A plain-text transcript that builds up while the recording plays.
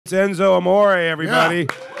It's Enzo Amore, everybody.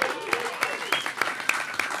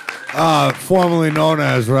 Yeah. Formerly known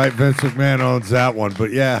as, right? Vince McMahon owns that one,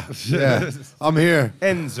 but yeah, I'm here.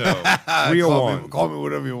 Enzo, Real1. Call me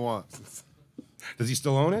whatever you want. Does he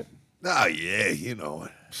still own it? Oh, yeah, you know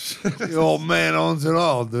it. The old man owns it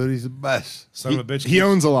all, dude. He's the best. Son of a bitch. He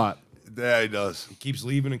owns a lot. Yeah, he does. He keeps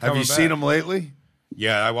leaving and coming Have you back. seen him lately?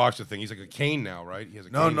 Yeah, I watched the thing. He's like a cane now, right? He has a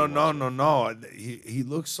cane. No.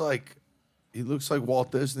 He looks like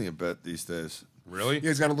Walt Disney a bit these days. Really? Yeah,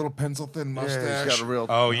 he's got a little pencil thin mustache. Yeah, he's got a real.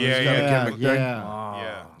 Oh, he's yeah, got a yeah. gimmick thing.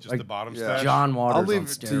 Yeah, just Like the bottom stash. John Waters. I'll leave on it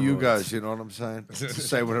to you steroids. guys. You know what I'm saying? Just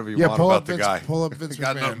say whatever you Yeah, want pull about up the Vince- guy. pull up Vince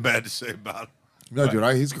got McMahon. nothing bad to say about him. No, dude,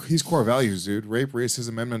 he's core values, dude. Rape,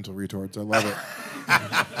 racism, and mental retards. I love it.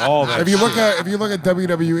 All that if you look shit. at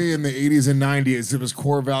WWE in the 80s and 90s, it was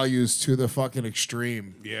core values to the fucking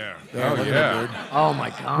extreme. Yeah. Yeah, Oh, look at yeah. him, dude. Oh my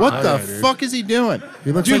god. What the dude. fuck is he doing?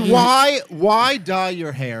 He looks Dude, like why dye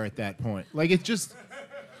your hair at that point? Like, it just...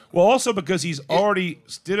 Well, also because he's already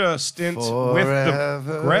did a stint with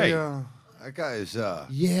the gray. Yeah. That guy is.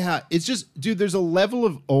 Yeah, it's just... Dude, there's a level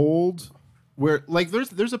of old where... Like,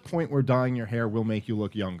 there's a point where dyeing your hair will make you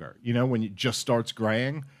look younger. You know, when it just starts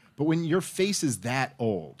graying. But when your face is that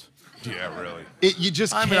old... Yeah, really. You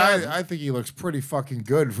just I can't... mean, I think he looks pretty fucking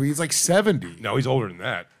good. He's like 70. No, he's older than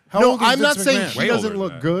that. How No, old is I'm not Vince saying McMahon? he Way doesn't older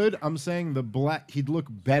look than that. good. I'm saying the black... He'd look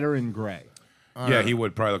better in gray. Yeah, he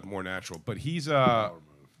would probably look more natural. But he's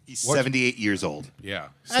He's 78 years old. yeah.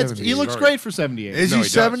 He looks great for 78. Is No, he he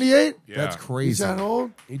does. 78? Yeah. That's crazy. He's that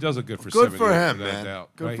old? He does look good for Good 70. for him, without man. doubt.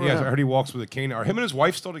 Good Right? for Yeah, him. I heard he walks with a cane. Are him and his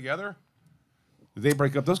wife still together? Did they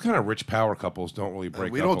break up? Those kind of rich power couples don't really break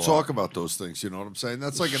up. We don't a talk lot. about those things, you know what I'm saying?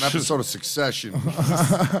 That's like an episode of Succession.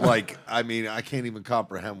 Like, I mean, I can't even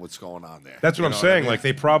comprehend what's going on there. That's what You I'm know saying. I mean? Like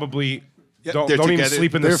they probably don't they're even together.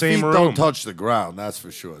 sleep in the Their same feet room. don't touch the ground, that's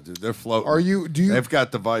for sure, dude. They're floating. Do you They've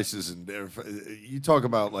got devices, and you talk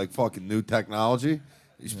about like fucking new technology.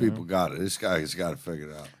 These people got it. This guy has got it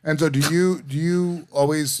figured out. And so, do you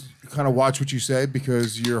always kind of watch what you say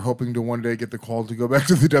because you're hoping to one day get the call to go back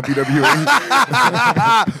to the WWE?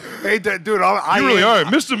 Hey, dude, You really are.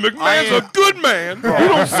 Mr. McMahon's a good man. You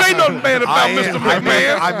don't say nothing bad about Mr.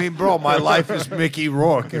 McMahon. I mean, bro, my life is Mickey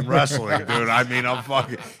Rourke in wrestling, dude. I mean, I'm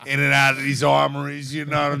fucking in and out of these armories. You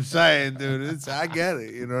know what I'm saying, dude? I get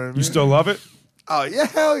it. You know what I mean? You still love it? Oh, yeah,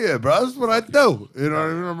 hell yeah, bro. That's what I do. You know what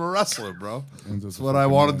I mean? I'm a wrestler, bro. It's what I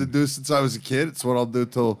wanted to do since I was a kid. It's what I'll do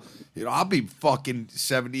till, you know, I'll be fucking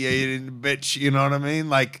 78 in the bitch. You know what I mean?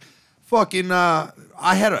 Like, fucking, I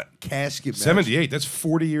had a casket match. 78. That's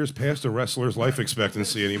 40 years past a wrestler's life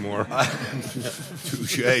expectancy anymore.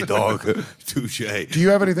 Touche, dog. Touche. Do you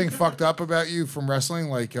have anything fucked up about you from wrestling,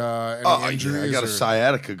 like any injuries? Yeah, I got a or-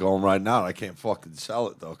 sciatica going right now. And I can't fucking sell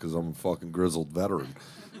it, though, because I'm a fucking grizzled veteran.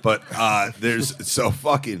 But there's so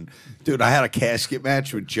fucking... Dude, I had a casket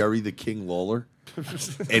match with Jerry the King Lawler,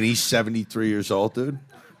 and he's 73 years old, dude.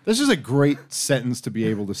 This is a great sentence to be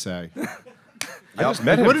able to say. I just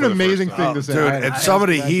met him What for an the amazing first thing time. to say. Dude, and some of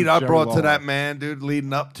the I heat I Jerry brought to Lawler. that man, dude,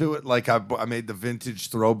 leading up to it, like I made the vintage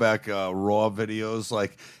throwback Raw videos,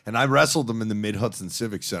 like, and I wrestled him in the Mid-Hudson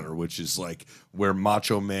Civic Center, which is like where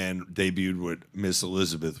Macho Man debuted with Miss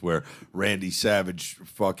Elizabeth, where Randy Savage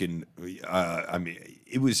fucking, I mean,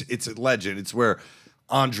 it's a legend. It's where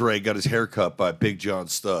Andre got his hair cut by Big John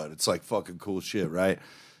Studd. It's like fucking cool shit, right?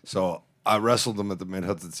 So I wrestled him at the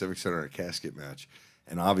Mid-Hudson Civic Center in a casket match,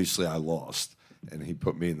 and obviously I lost. And he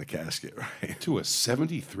put me in the casket, right? To a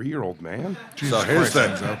 73-year-old man? So here's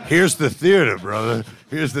the theater, brother.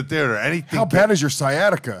 Here's the theater. Anything. How bad is your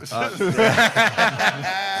sciatica? So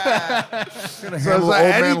it's like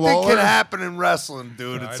anything can happen in wrestling,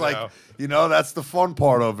 dude. It's I like, know. you know, that's the fun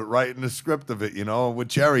part of it, writing the script of it, you know. With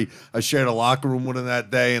Jerry, I shared a locker room with him that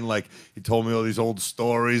day, and like he told me all these old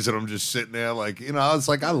stories, and I'm just sitting there, like, you know, I was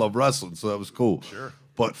like, I love wrestling, so that was cool. Sure.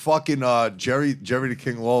 But fucking Jerry the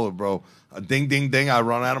King Lawler, bro. Ding, ding, ding. I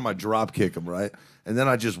run at him, I drop kick him, right? And then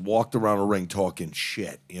I just walked around the ring talking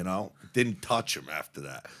shit, you know? Didn't touch him after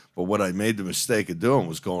that. But what I made the mistake of doing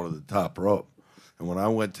was going to the top rope. And when I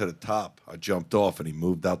went to the top, I jumped off and he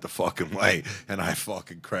moved out the fucking way. And I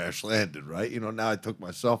fucking crash landed, right? You know, now I took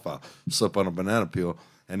myself out, slip on a banana peel.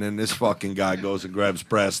 And then this fucking guy goes and grabs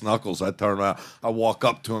brass knuckles. I turn around. I walk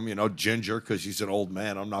up to him, you know, ginger, because he's an old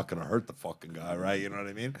man. I'm not going to hurt the fucking guy, right? You know what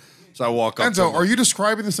I mean? So I walk up to Enzo, him. are you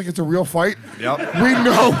describing this like it's a real fight? Yep. We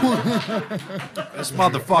know. This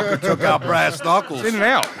motherfucker took out brass knuckles. In and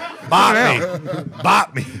out.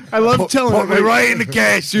 Bought me. I love telling Put me right in the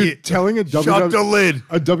casket. Dude, telling a Shut the lid.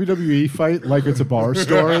 WWE fight like it's a bar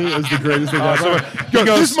story is the greatest thing ever. He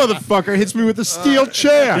goes- This motherfucker hits me with a steel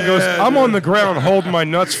chair. He goes, I'm on the ground holding my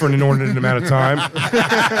nut nuts for an inordinate amount of time.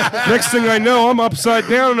 Next thing I know, I'm upside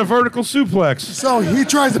down in a vertical suplex. So he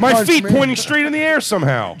tries to My punch feet me. pointing straight in the air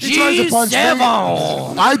somehow. He tries to punch me.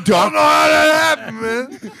 I Don't duck. know how that happened,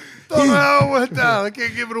 man. Don't know how it went down. I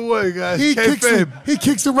can't give it away, guys. He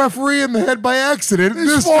kicks the referee in the head by accident.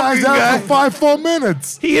 This guy's out for 5 full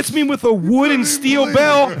minutes. He hits me with a wood and steel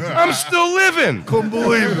bell. I'm still living. Couldn't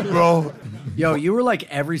believe it, bro. Yo, you were like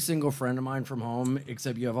every single friend of mine from home,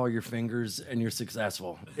 except you have all your fingers and you're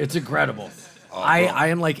successful. It's incredible. I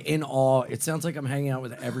am like in awe. It sounds like I'm hanging out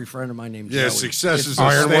with every friend of mine named Yeah, Joey. success is a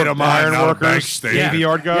Iron state of mind, iron not a bank workers, statement. AV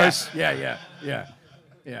yard guys. Yeah.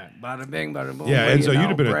 Bada bing, bada boom. Yeah, What do Enzo, you you'd know?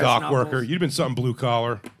 have been a Brass dock knuckles. worker. You'd have been something blue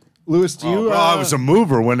collar. Lewis, do you? Bro, I was a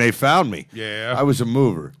mover when they found me. Yeah. I was a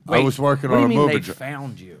mover. I Wait, was working what on a do you mean mover they job.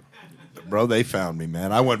 found you? Bro, they found me,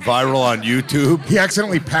 man. I went viral on YouTube. He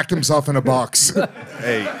accidentally packed himself in a box.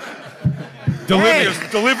 Hey,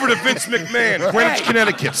 Deliver to Vince McMahon, Greenwich,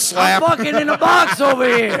 Connecticut. I'm Slap. fucking in a box over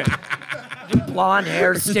here. Blonde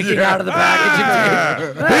hair sticking out of the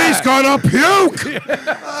package. He's gonna puke.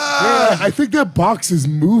 I think that box is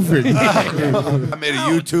moving. I made a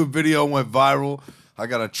YouTube video, went viral. I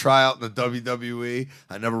got a tryout in the WWE.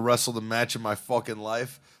 I never wrestled a match in my fucking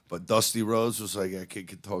life, but Dusty Rhodes was like, "That kid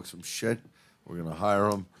can talk some shit. We're gonna hire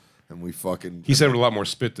him." And we fucking He said it with a lot more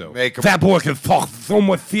spit though. Make him- That boy can talk so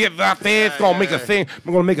much shit out there. It's gonna make a thing.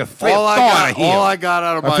 I'm gonna make a thing. all I got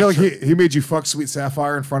out of my I feel like he made you fuck Sweet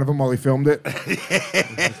Sapphire in front of him while he filmed it.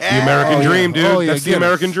 The American dream, dude. Oh, yeah, That's the get it.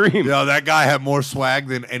 American dream. Yo, that guy had more swag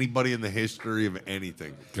than anybody in the history of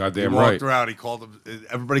anything. Goddamn he walked right. around. He called him.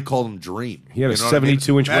 Everybody called him Dream. He had a You know what I mean?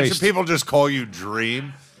 72-inch Imagine waist. people just call you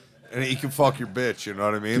Dream, and he can fuck your bitch. You know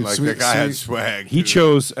what I mean? Dude, Like sweet- that guy had sweet- swag. He dude.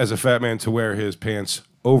 chose as a fat man to wear his pants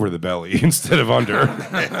over the belly instead of under.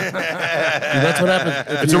 That's what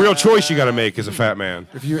happens. It's a real choice you got to make as a fat man.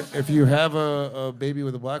 If you have a baby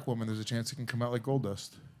with a black woman, there's a chance it can come out like gold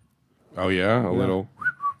dust. Oh yeah, a little.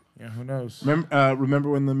 Yeah, who knows?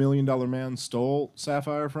 Remember when the $1 Million Man stole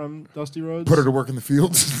Sapphire from Dusty Rhodes? Put her to work in the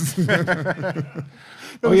fields.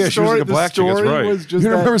 Oh yeah, she was like a black chick. That's right. Was just You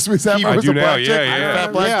that- remember Sweet Sapphire? I was do a now, black yeah, chick? yeah.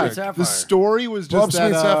 Fat black Yeah, chick. Sapphire. the story was Love just Sweet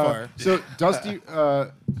that. Sapphire. So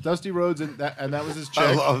Dusty Rhodes and that was his I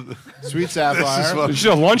chick, love Sweet this. Sapphire. Is what She's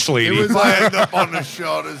a lunch lady. It was I end up on the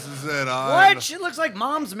show. This is it. What? She looks like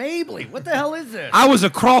Mom's Mabley. What the hell is this? I was a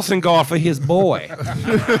crossing guard for his boy.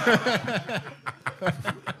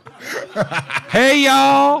 Hey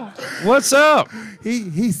y'all, what's up?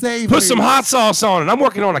 He saved Put me. some hot sauce on it. I'm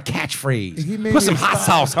working on a catchphrase. He made Put me some hot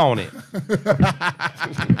stop. sauce on it.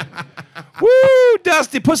 Woo,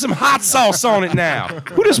 Dusty, put some hot sauce on it now.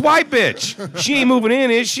 Who this white bitch? She ain't moving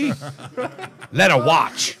in, is she? Let her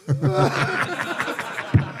watch.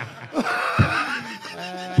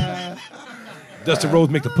 Dusty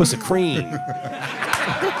Rhodes make the pussy cream.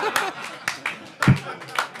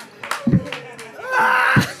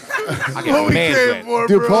 I get What we mad came wet. for,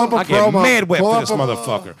 Dude, bro. pull up a I get promo. mad wet Pull for up this a-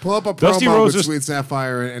 motherfucker. Pull up a Dusty promo Rhodes with is- Sweet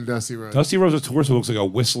Sapphire and Dusty Rhodes. Dusty Rhodes' torso looks like a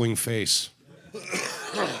whistling face.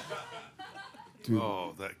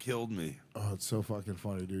 Oh, that killed me. Oh, it's so fucking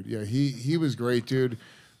funny, dude. Yeah, he was great, dude.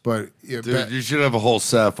 But yeah, Dude, you should have a whole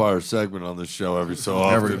Sapphire segment on this show every so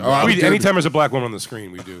often. We, anytime there's a black woman on the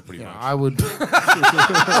screen, we do pretty much. I would.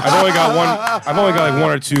 I've only got like one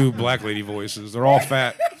or two black lady voices. They're all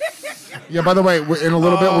fat. Yeah. By the way, in a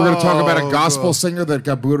little bit, we're going to talk about a gospel singer that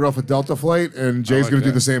got booted off a Delta flight, and Jay's like going to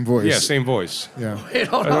do that. the same voice. Yeah, same voice. Yeah.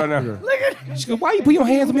 Right now. She goes, why you put your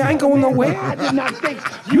hands on me? I ain't going nowhere. I did not think.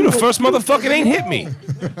 You the first motherfucker that ain't hit me.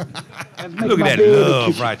 Look at that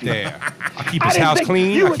love right there. I keep his house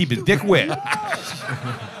clean. I keep his dick wet.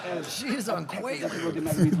 She is unquailing.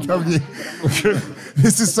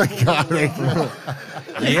 This is psychotic.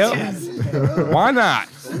 Yep. Why not?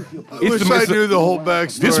 I wish I knew the whole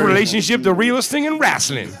backstory. This relationship, the realest thing in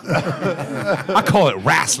wrestling. I call it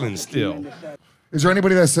wrestling still. Is there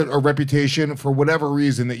anybody that's a reputation for whatever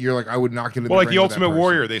reason that you're like, I would not get in Well, the like ring the with that Ultimate person?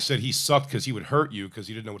 Warrior, they said he sucked because he would hurt you because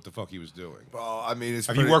he didn't know what the fuck he was doing. Well, I mean, it's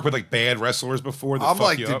Have pretty- you worked with like bad wrestlers before that I'm fuck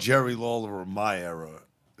like you the up? Jerry Lawler of my era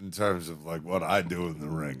in terms of like what I do in the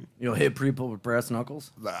ring. You'll hit people with brass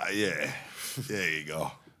knuckles? Yeah, there you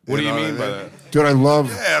go. What do you know mean by I mean? that? Dude, I love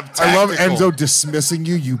tactical. Enzo dismissing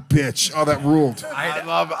you, you bitch. Oh, that ruled.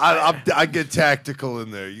 I get tactical in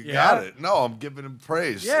there. You got it. No, I'm giving him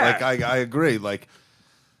praise. Yeah. Like I agree. Like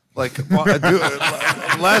well,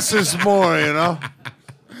 less is more. You know.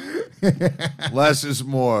 Less is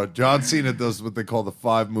more. John Cena does what they call the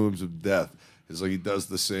 5 moves of death. It's like he does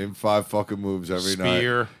the same 5 fucking moves every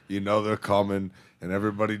Spear. night. You know they're coming, and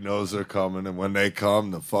everybody knows they're coming. And when they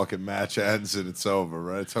come, the fucking match ends and it's over,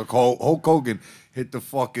 right? So Hulk Hogan hit the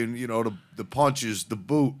fucking, the punches, the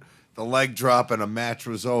boot, the leg drop, and a match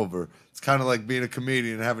was over. It's kind of like being a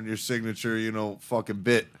comedian and having your signature, fucking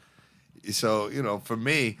bit. So, for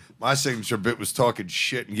me, my signature bit was talking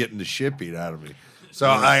shit and getting the shit beat out of me. So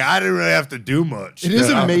I didn't really have to do much. It is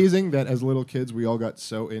amazing that as little kids, we all got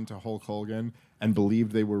so into Hulk Hogan and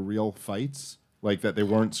believed they were real fights, like that they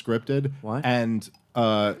weren't scripted. What? And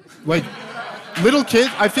like little kids,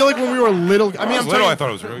 I feel like when we were little, I was little, I thought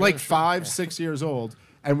it was really like good. 5, 6 years old,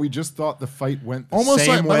 and we just thought the fight went the Almost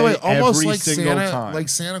same like, by the way, way almost every like single Santa, time. like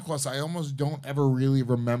Santa Claus. I almost don't ever really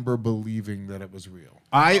remember believing that it was real.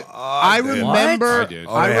 I remember. I did.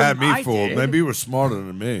 Oh, they had me I fooled. did. Maybe you were smarter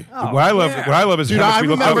than me. Oh, What I love is Dude, how much I we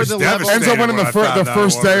look remember up. the level. devastated Enzo went in when the, I found the out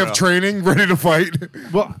first it day wasn't of real. training, ready to fight.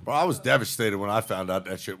 Well, Bro, I was devastated when I found out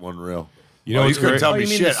that shit wasn't real. You know you what's couldn't great? tell Oh, me you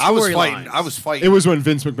mean shit. the I was storylines. fighting. I was fighting. it was when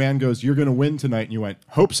Vince McMahon goes, "You're gonna win tonight," and you went,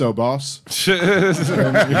 "Hope so, boss." He goes,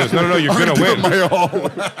 no, you're gonna win.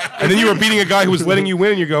 And then you were beating a guy who was letting you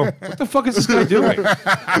win, and you go, what the fuck is this guy doing?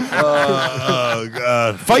 Oh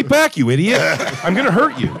God! Fight back, you idiot! I'm gonna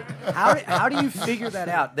hurt you. How do you figure that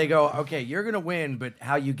out? They go, okay, you're gonna win, but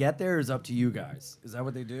how you get there is up to you guys. Is that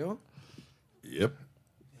what they do? Yep.